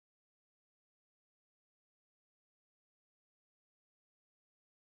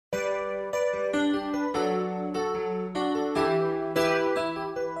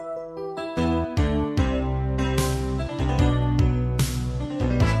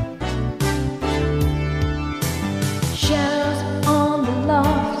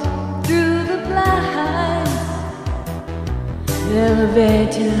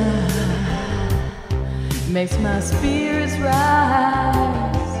elevator makes my spirits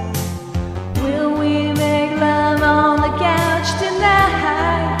rise. Will we make love on the couch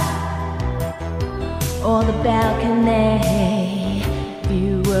tonight, or the balcony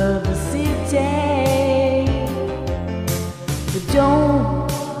view of the city? But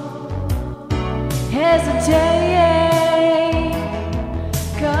don't hesitate,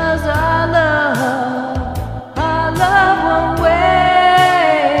 'cause our love won't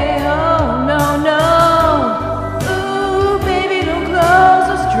wait. Oh no, no. Ooh, baby, don't close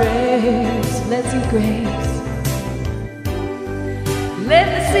those drapes. Let's see grace. Let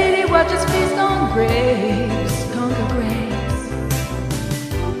the city watch us feast on grapes, conquer grapes.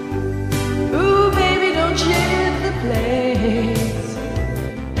 Ooh, baby, don't shift the place.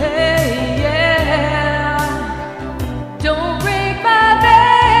 Hey, yeah, don't break my vase.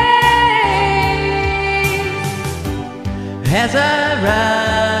 As I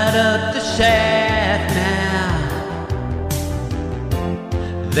ride up the shaft now,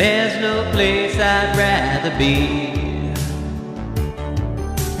 there's no place I'd rather be,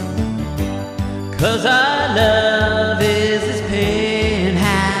 'cause our love is this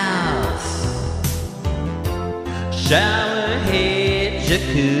penthouse, shower head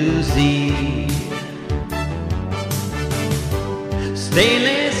jacuzzi,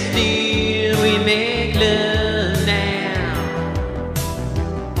 stainless steel, we make love now,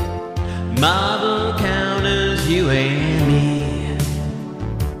 marble counters, you and me,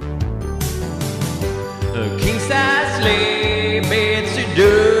 a king-size sleigh bed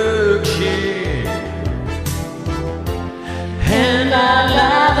seduction, and our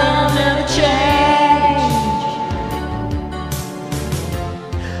love will never change,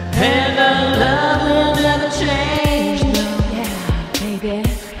 and our love will never change. No. Yeah, baby,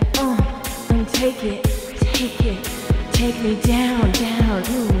 take me down,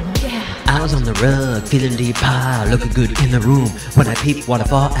 ooh, yeah. I was on the rug, feeling deep high, looking good in the room, when I peeped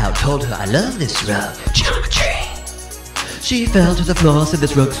waterfall out, told her I love this rug, geometry. She fell to the floor, said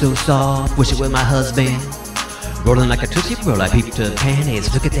this rug's so soft, wish it were my husband. Rolling like a Tootsie Roll, I peeped her panties,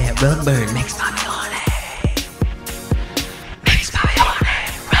 look at that rug burn, makes my horny. Makes my horny,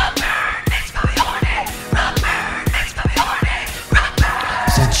 rug burn, makes my horny, rug burn, makes my horny, rug burn.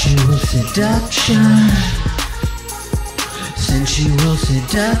 Sensual seduction, sensual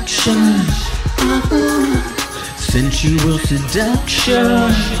seduction, sensual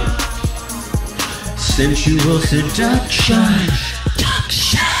seduction, sensual seduction,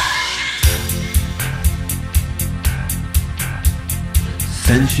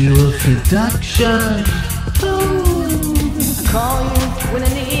 sensual seduction. I call you when I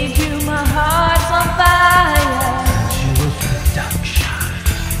need you, my heart's on fire. Sensual seduction,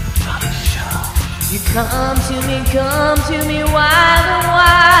 You come to me wide and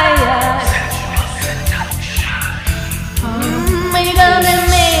wire. sensual seduction. When you come to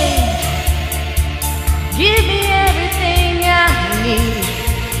me, give me everything I need.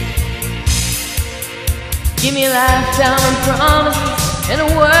 Give me a lifetime of promises and a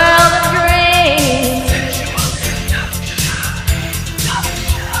world of dreams.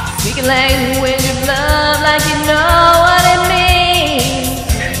 Speaking language of love like you know what it means.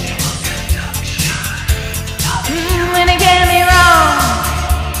 When you get me wrong,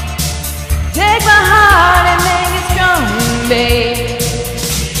 take my heart and make it strong, babe.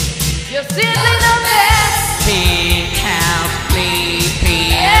 You're simply the